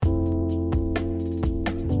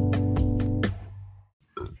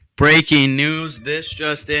Breaking news, this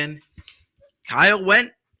just in. Kyle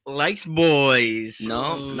likes boys.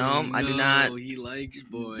 No, I do not. He likes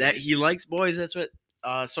boys. That he likes boys, that's what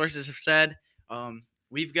sources have said.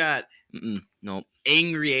 We've got No.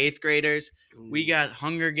 angry 8th graders. We got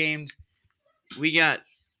Hunger Games. We got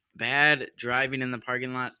bad driving in the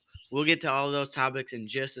parking lot. We'll get to all of those topics in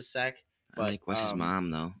just a sec. I like Wes's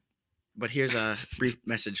mom, though. But here's a brief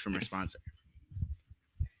message from our sponsor.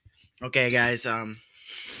 Okay, guys.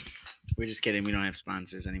 We're just kidding. We don't have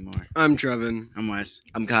sponsors anymore. I'm Trevin. I'm Wes.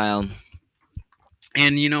 I'm Kyle.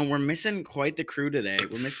 And we're missing quite the crew today.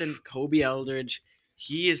 We're missing Kobe Eldridge.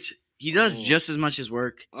 He does just as much as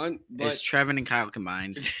work as Trevin and Kyle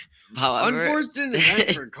combined. However, unfortunate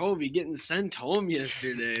event for Kobe getting sent home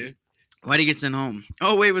yesterday. Why'd he get sent home?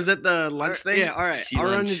 Oh wait, was that the lunch thing? Yeah, all right. I'll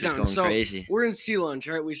run this down. So crazy. We're in C lunch,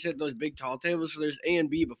 right? We sit those big tall tables, so there's A and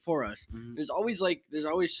B before us. Mhm. There's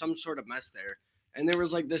always some sort of mess there. And there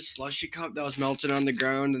was like this slushy cup that was melted on the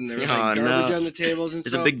ground, and there was like garbage on the tables and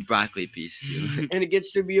There's stuff. a big broccoli piece too. And it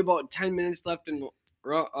gets to be about 10 minutes left in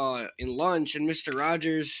lunch, and Mr.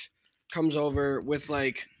 Rogers comes over with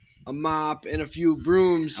like a mop and a few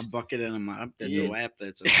brooms. A bucket and a mop. That's Yeah. a whap.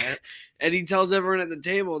 That's a whap. And he tells everyone at the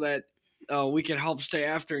table that we can help stay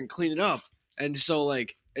after and clean it up. And so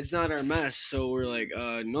like it's not our mess. So we're like,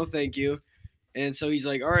 no, thank you. And so he's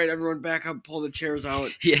like, all right, everyone back up, pull the chairs out.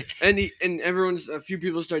 Yeah. And a few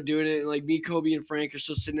people start doing it. And like me, Kobe, and Frank are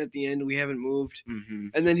still sitting at the end. We haven't moved. Mm-hmm.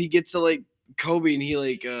 And then he gets to like Kobe, and he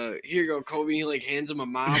like, here you go, Kobe. And he like hands him a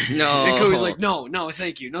mop. No. And Kobe's like, no,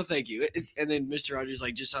 thank you, no, thank you. And then Mr. Rogers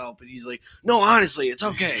like, just help. And he's like, no, honestly, it's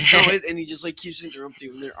okay. No, and he just like keeps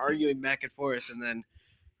interrupting, and they're arguing back and forth. And then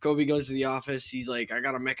Kobe goes to the office. He's like, I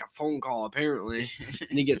gotta make a phone call apparently,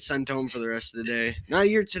 and he gets sent home for the rest of the day. Not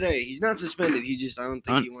here today. He's not suspended. I don't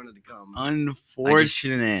think he wanted to come.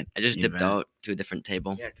 Unfortunate. I just dipped out to a different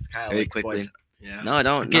table. Yeah, because Kyle Very likes quickly. boys. Yeah. No, I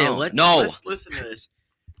don't. Okay, no. let's listen to this.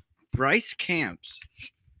 Bryce Camps,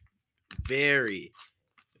 very,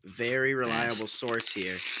 very reliable source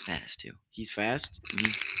here. Fast too. He's fast.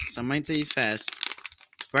 Mhm. Some might say he's fast.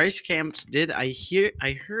 Bryce Camps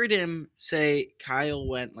I heard him say Kyle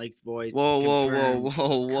likes boys. Whoa.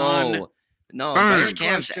 Confirmed. No, Burn. Bryce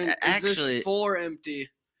Camps Question, is actually this full or empty?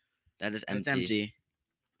 that is It's empty. empty.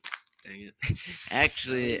 Dang it.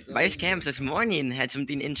 Actually, Bryce Camps this morning had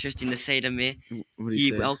something interesting to say to me. What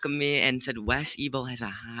He welcomed me and said Wes Evil has a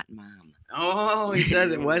hot mom. Oh, he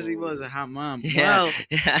said Wes Evil is a hot mom. Yeah.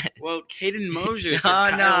 Well, Caden Mosier No, said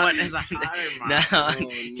Kyle no. Went as a hotter mom. No, Oh,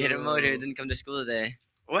 Jaden no. Motor didn't come to school today.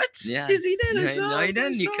 What? Yeah. Yes, he did. I No, saw he him.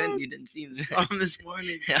 didn't. I You saw couldn't. him. You didn't see him. Saw him this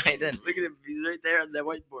morning. Yeah, I did. Look at him. He's right there on that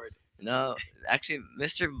whiteboard. No, actually,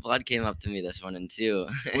 Mr. Blood came up to me this morning too.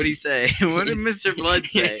 What'd he say? What did Mr. Blood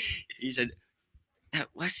say? He said that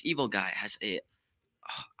Wes Evil guy has a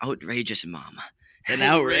outrageous mom. And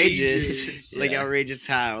outrageous. Outrageous. Like Yeah. outrageous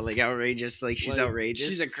how? Like outrageous like she's Like, outrageous?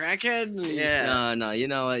 She's a crackhead. Yeah. No, you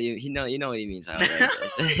know what you know what he means by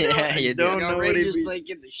outrageous. Yeah, you Don't do. know what he outrageous, means. like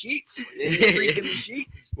in the sheets. Freak in the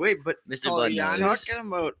sheets. Wait, but Mr. Oh, Blood yeah, knows. talking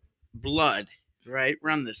about blood, right?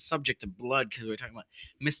 We're on the subject of blood because we're talking about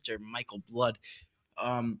Mr. Michael Blood.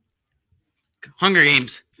 Hunger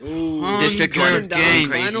Games. Ooh, District Hunger one, Games.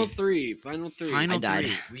 crazy. Final three. Final I died.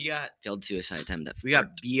 three. We got Failed suicide attempt.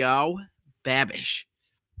 Biao Babish.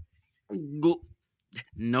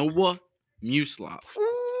 Noah Muslov,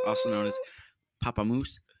 also known as Papa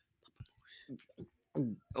Moose.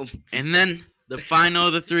 Oh, And then the final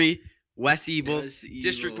of the three, Wes Evil, Wes Evil.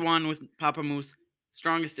 District 1 with Papa Moose,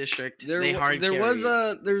 strongest district. There they hard carry.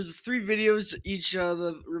 there's 3 videos each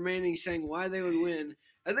the remaining saying why they would win.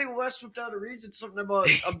 I think Wes whipped out a reason, something about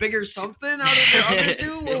a bigger something out of the other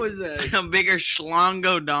 2. What was that? a bigger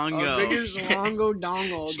schlongo dongo. A bigger Slongo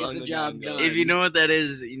Dongo get the job Slongo done. dongo. If you know what that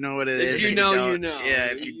is, you know what it If is. you If know, you don't- know. Yeah,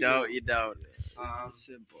 if you You don't, know. you don't. It's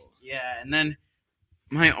simple. Yeah, and then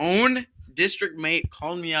my own district mate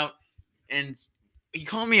called me out, and he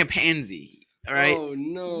called me a pansy. All right. Oh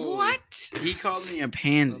no. He called me a A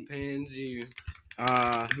pansy. pansy.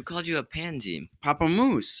 who called you a pansy? Papa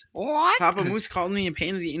Moose. What? Papa Moose called me a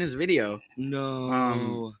pansy in his video.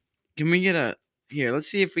 No. Can we get here? Let's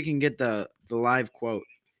see if we can get the live quote.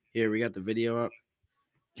 Here, we got the video up.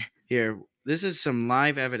 Here, this is some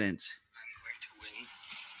live evidence. I'm going to win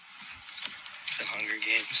the Hunger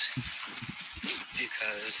Games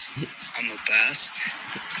because I'm the best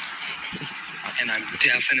and I'm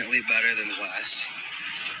definitely better than Wes.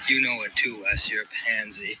 You know it too, Wes. You're a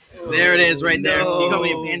pansy. There it is, right there. No. You called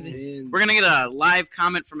me a pansy. We're gonna get a live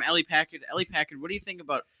comment from Ellie Packard. Ellie Packard, what do you think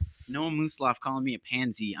about Noah Muslov calling me a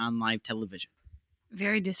pansy on live television?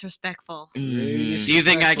 Very disrespectful. Mm. Do you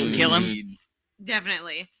think I can kill him?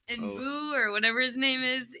 Definitely. And Oh. Boo or whatever his name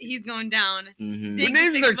is, he's going down. Mm-hmm. Dig Who the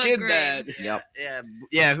names their 6 foot kid grave. that? Yep.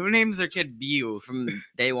 Yeah. Who names their kid Bu? From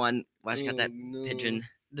day one, Wes got that Oh, no. pigeon.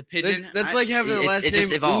 The pigeon. That's like having a it- last it name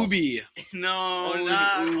just evolved. Ubi. no, Owen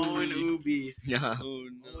not Ubi. Owen Ubi. Yeah. Oh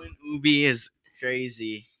no. Owen Ubi is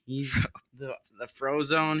crazy. He's the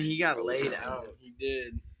Frozone. He got laid out. He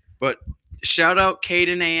did. But shout out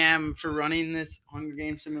Caden AM for running this Hunger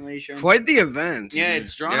Games simulation. Quite the event. Yeah,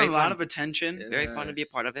 it's drawn Very a lot fun. of attention. Yeah. Very fun to be a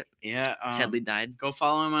part of it. Yeah. Sadly died. Go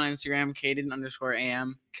follow him on Instagram,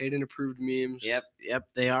 Caden_AM. Caden approved memes. Yep.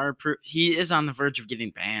 They are. He is on the verge of getting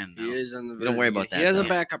banned. Though. He is on the. We don't worry verge. about He that, has a though.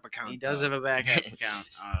 backup account. He does though. have a backup account.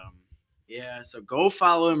 Yeah. So go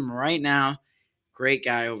follow him right now. Great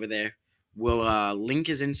guy over there. We'll link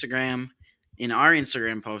his Instagram in our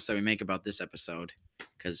Instagram post that we make about this episode.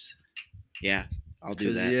 Cause, yeah, I'll do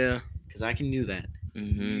 'Cause, that. Yeah, Cause I can do that.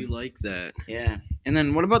 Mm-hmm. you like that. Yeah. And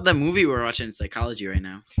then what about the movie we're watching in psychology right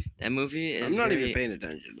now? That movie is I'm not very even paying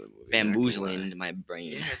attention to the movie. not gonna bamboozling lie. to my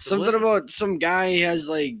brain. it's a Something little- about some guy has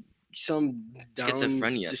like some Down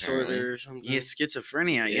Schizophrenia, disorder apparently. or something. He has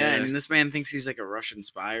schizophrenia. Yeah. And this man thinks he's like a Russian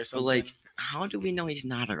spy or But something. like, how do we know he's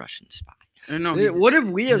not a Russian spy? No. What if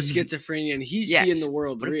we have schizophrenia and he's Yes. seeing the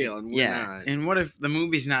world What if- real and we're yeah. not? And what if the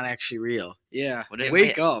movie's not actually real? Yeah. What if-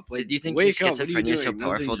 Wake up. Like, Do you think wake his up. What are you schizophrenia is so doing?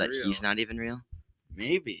 powerful that Nothing's he's real. not even real?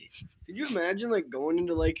 Maybe. Could you imagine like going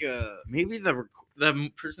into like a Maybe the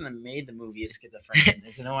person that made the movie is schizophrenic.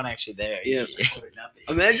 There's no one actually there. He's Yeah. just recording nothing.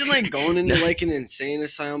 imagine like going into like an insane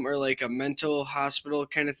asylum or like a mental hospital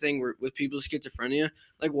kind of thing with people with schizophrenia,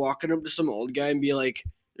 like walking up to some old guy and be like,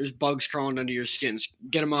 "There's bugs crawling under your skin.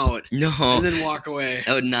 Get them out," No, and then walk away.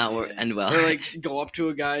 that would not work, end well. Or like go up to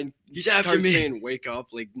a guy and He's start after me. saying "wake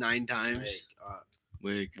up" like 9 times.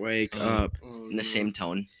 Wake up. up. Oh, in the no. same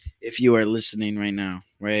tone. If you are listening right now,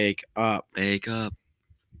 wake up. Wake up.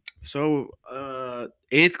 So,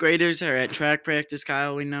 8th graders are at track practice,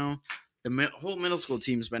 Kyle. We know the whole middle school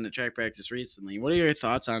team's been at track practice recently. What are your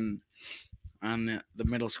thoughts on the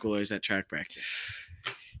middle schoolers at track practice?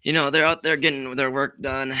 You know, they're out there getting their work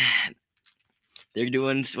done. They're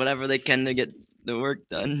doing whatever they can to get the work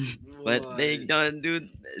done, but they don't do.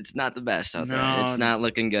 It's not the best out there. No. It's not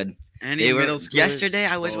looking good. Any They were middle schoolers? yesterday.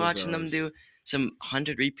 I was watching them bozos. do some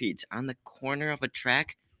 100 repeats on the corner of a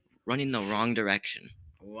track, running the wrong direction.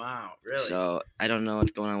 Wow, really? So I don't know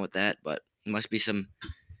what's going on with that, but it must be some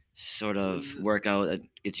sort of workout that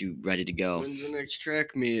gets you ready to go. When's the next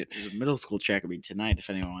track meet? There's a middle school track meet tonight if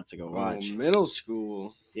anyone wants to go watch. Oh, middle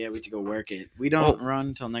school. Yeah, we have to go work it. We don't run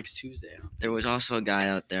until next Tuesday. There was also a guy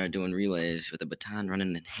out there doing relays with a baton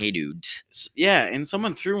running in Hey Dudes. Yeah, and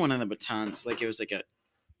someone threw one of the batons like it was like a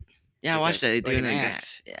Yeah, I Like watched a- that. They like doing an it.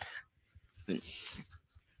 axe. Yeah.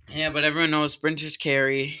 Yeah, but everyone knows sprinters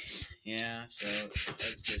carry. Yeah, so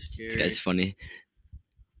that's just This guy's funny.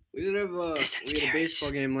 We did have Distance we had a carries.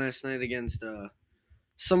 baseball game last night against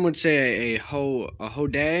some would say a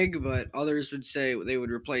hodag, but others would say they would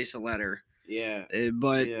replace a letter. Yeah.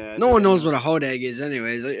 But Yeah, I no think one I knows know. what a hodag is,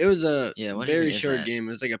 anyways. It was a Yeah, what even very is short that? game.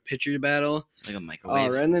 It was like a pitcher's battle. It's like a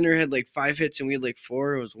microwave. Randlander had like 5 hits and we had like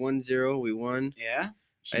 4. It was 1-0. We won. Yeah?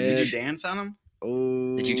 I Did had- you dance on them?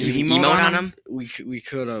 Oh, Did you Did you emote on him? We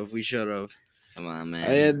could have. We should have. Come on, man.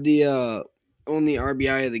 I had the only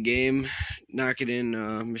RBI of the game. Knock it in,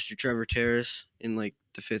 Mr. Trevor Terrace in like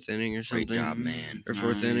the 5th inning or something. Great job, man. Or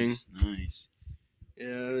 4th inning. Nice.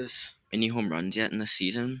 Yeah, it was. Any home runs yet in the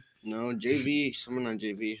season? No, JV. Someone on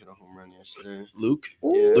JV hit a home run yesterday. Luke?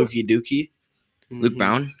 Yeah. Lukey Dookie? Luke Mhm.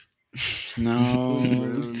 Brown? No.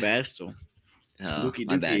 Brown. Bastel. Oh, Lukey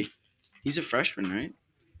my bad. Dookie. He's a freshman, right?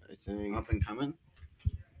 I think. Up and coming.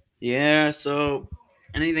 Yeah, so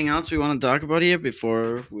anything else we want to talk about here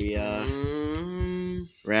before we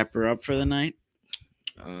wrap her up for the night?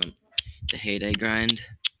 The heyday grind.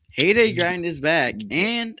 Heyday Grind is back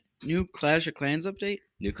and new Clash of Clans update.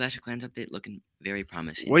 New Clash of Clans update looking very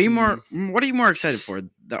promising. What are you more excited for?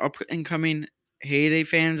 The up and coming Heyday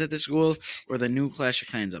fans at the school or the new Clash of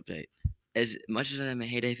Clans update? As much as I'm a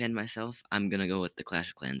heyday fan myself, I'm gonna go with the Clash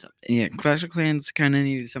of Clans update. Yeah, Clash of Clans kind of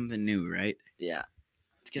needed something new, right? Yeah.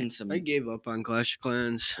 It's getting some. I gave up on Clash of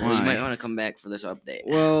Clans. Well, you might Why? want to come back for this update.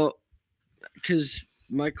 Well, because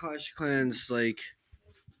my Clash of Clans, like,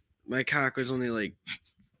 my cock was only like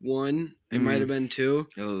 1. It Mm. might have been 2.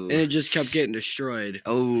 Oh. And it just kept getting destroyed.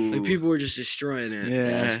 Oh. Like, people were just destroying it.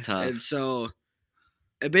 That's tough. And so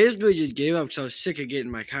I basically just gave up because I was sick of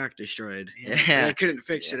getting my cock destroyed. And I Yeah. couldn't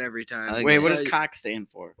fix Yeah. it every time. I Wait, guess. what So does I- cock stand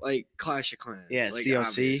for? Like Clash of Clans. Yeah, like, COC.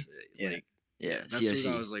 obviously, Yeah. like, Yeah. that's what COC.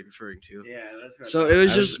 I was like referring to. Yeah, that's what So it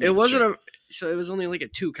was I just it making wasn't sure. a so it was only like a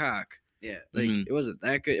 2 cock. Yeah, Like Mhm. it wasn't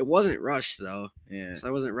that good. It wasn't rushed though. yeah. So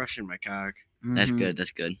I wasn't rushing my cock. That's Mhm. good.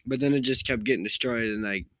 That's good. But then it just kept getting destroyed, and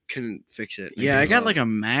I couldn't fix it. Yeah, I gave got up. like a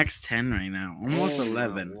max 10 right now, almost Oh,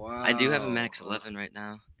 11. Wow. I do have a max 11 right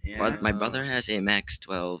now. Yeah. But my brother has a max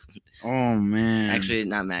 12. Oh man. Actually,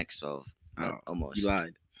 not max 12, but Oh, almost. you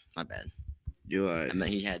lied. My bad. You lied. I mean,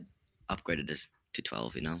 he had upgraded this to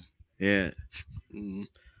 12. You know. Yeah. Mm.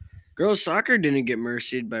 Girls soccer didn't get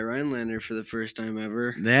mercied by Rhinelander for the first time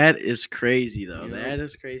ever. That is crazy though. Yep. That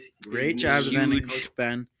is crazy. Big Great job to them and huge- Coach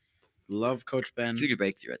Ben. Love Coach Ben. Huge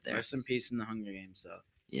breakthrough right there. Rest in peace in the Hunger Games though.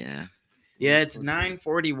 Yeah. Yeah, it's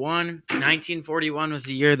 941. 1941 was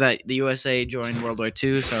the year that the USA joined World War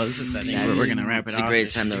II. So this is I think That we're is- gonna wrap it it's a off.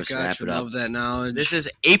 great time to You wrap gotcha, it up. love that knowledge. This is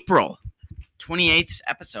April 28th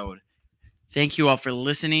episode. Thank you all for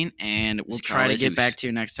listening, and we'll This is try to Carl get Zeus. back to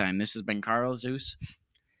you next time. This has been Carl Zeus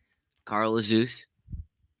Carl Zeus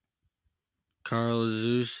Carl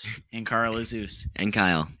Zeus and Carl Zeus and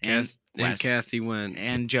Kyle. and and Wes Kathy went.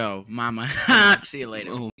 and Joe, Mama. See you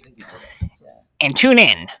later. Oh. And tune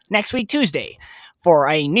in next week, Tuesday, for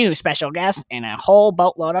a new special guest and a whole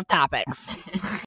boatload of topics.